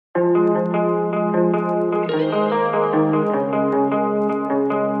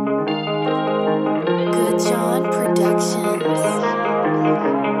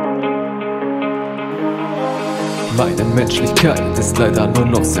Meine Menschlichkeit ist leider nur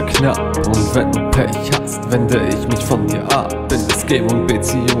noch sehr knapp. Und wenn du Pech hast, wende ich mich von dir ab. In das Game und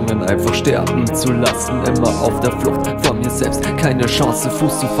Beziehungen einfach sterben zu lassen. Immer auf der Flucht von mir selbst, keine Chance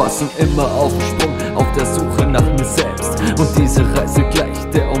Fuß zu fassen. Immer auf dem Sprung, auf der Suche nach mir selbst. Und diese Reise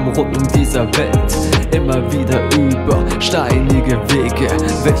gleicht der Umrundung dieser Welt. Immer wieder über steinige Wege,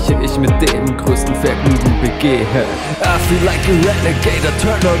 welche ich mit dem größten Vergnügen begehe. I feel like a renegade, I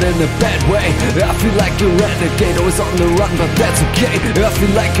turned out in a bad way. I feel like a renegade, I was on the run, but that's okay. I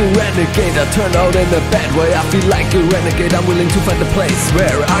feel like a renegade, I turned out in a bad way. I feel like a renegade, I'm willing to find a place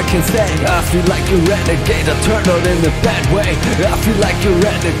where I can stay. I feel like a renegade, I turned out in a bad way. I feel like a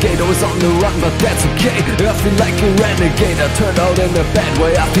renegade, I was on the run, but that's okay. I feel like a renegade, I turned out in a bad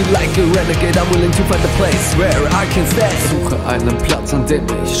way. I feel like a renegade, I'm willing to find a place where I can stay. Suche einen Platz, an dem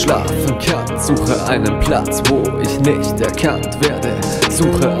ich schlafen kann. Suche einen Platz, wo ich nicht erkannt werde.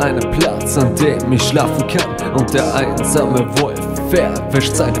 Suche einen Platz, an dem ich schlafen kann. Und der einsame Wolf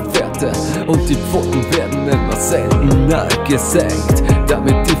verwischt seine Fährte. Und die Pfoten werden immer seltener gesenkt,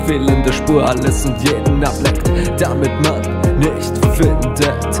 damit die fehlende Spur alles und jeden ablenkt. Damit man nicht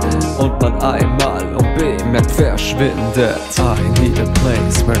findet und man einmal unbemerkt verschwindet. I need a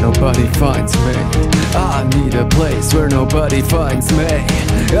place where nobody finds me. I need a place where nobody finds me.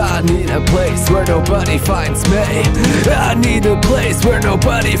 I need a place where nobody finds me. I need a place where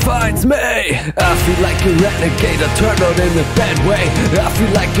nobody finds me. I feel like a renegade, I turned out in a bad way. I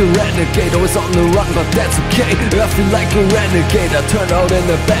feel like a renegade, I was on the run, but that's okay. I feel like a renegade, I turned out in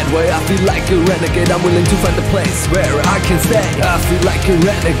a bad way. I feel like a renegade, I'm willing to find a place where I can stay. I feel like a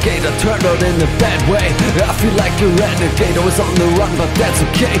renegade, I turned out in a bad way. I feel like a renegade, I was on the run, but that's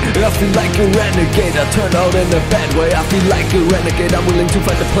okay. I feel like a renegade, I turned out in a bad way. I feel like a renegade, I'm willing to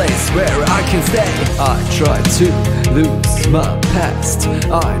find a place where I can stay. I try to lose my past,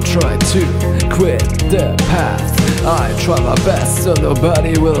 I try to quit the path. I try my best so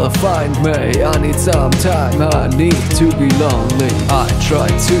nobody will find me. I need some time, I need to be lonely. I try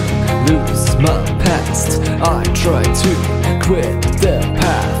to lose my past, I try to quit the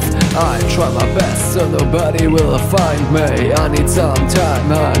path. I try my best so nobody will find me. I need some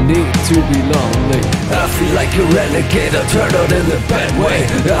time, I need to be lonely. I feel like a renegade, I turned out in a bad way.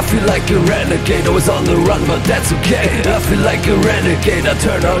 I feel like a renegade, I was on the run, but that's okay. I feel like a renegade, I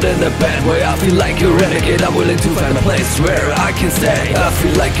turned out in a bad way. I feel like a renegade, I'm willing to find a place where I can stay. I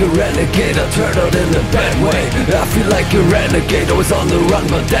feel like a renegade, I turned out in a bad way. I feel like a renegade, I was on the run,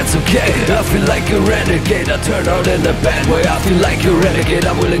 but that's okay. I feel like a renegade, I turned out in a bad way. I feel like a renegade,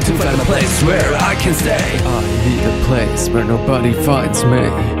 I'm willing to find a place where I can stay. I need a place where nobody finds me.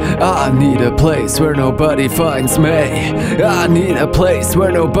 I need a place where nobody finds me. I need a place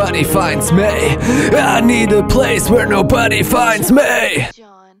where nobody finds me. I need a place where nobody finds me.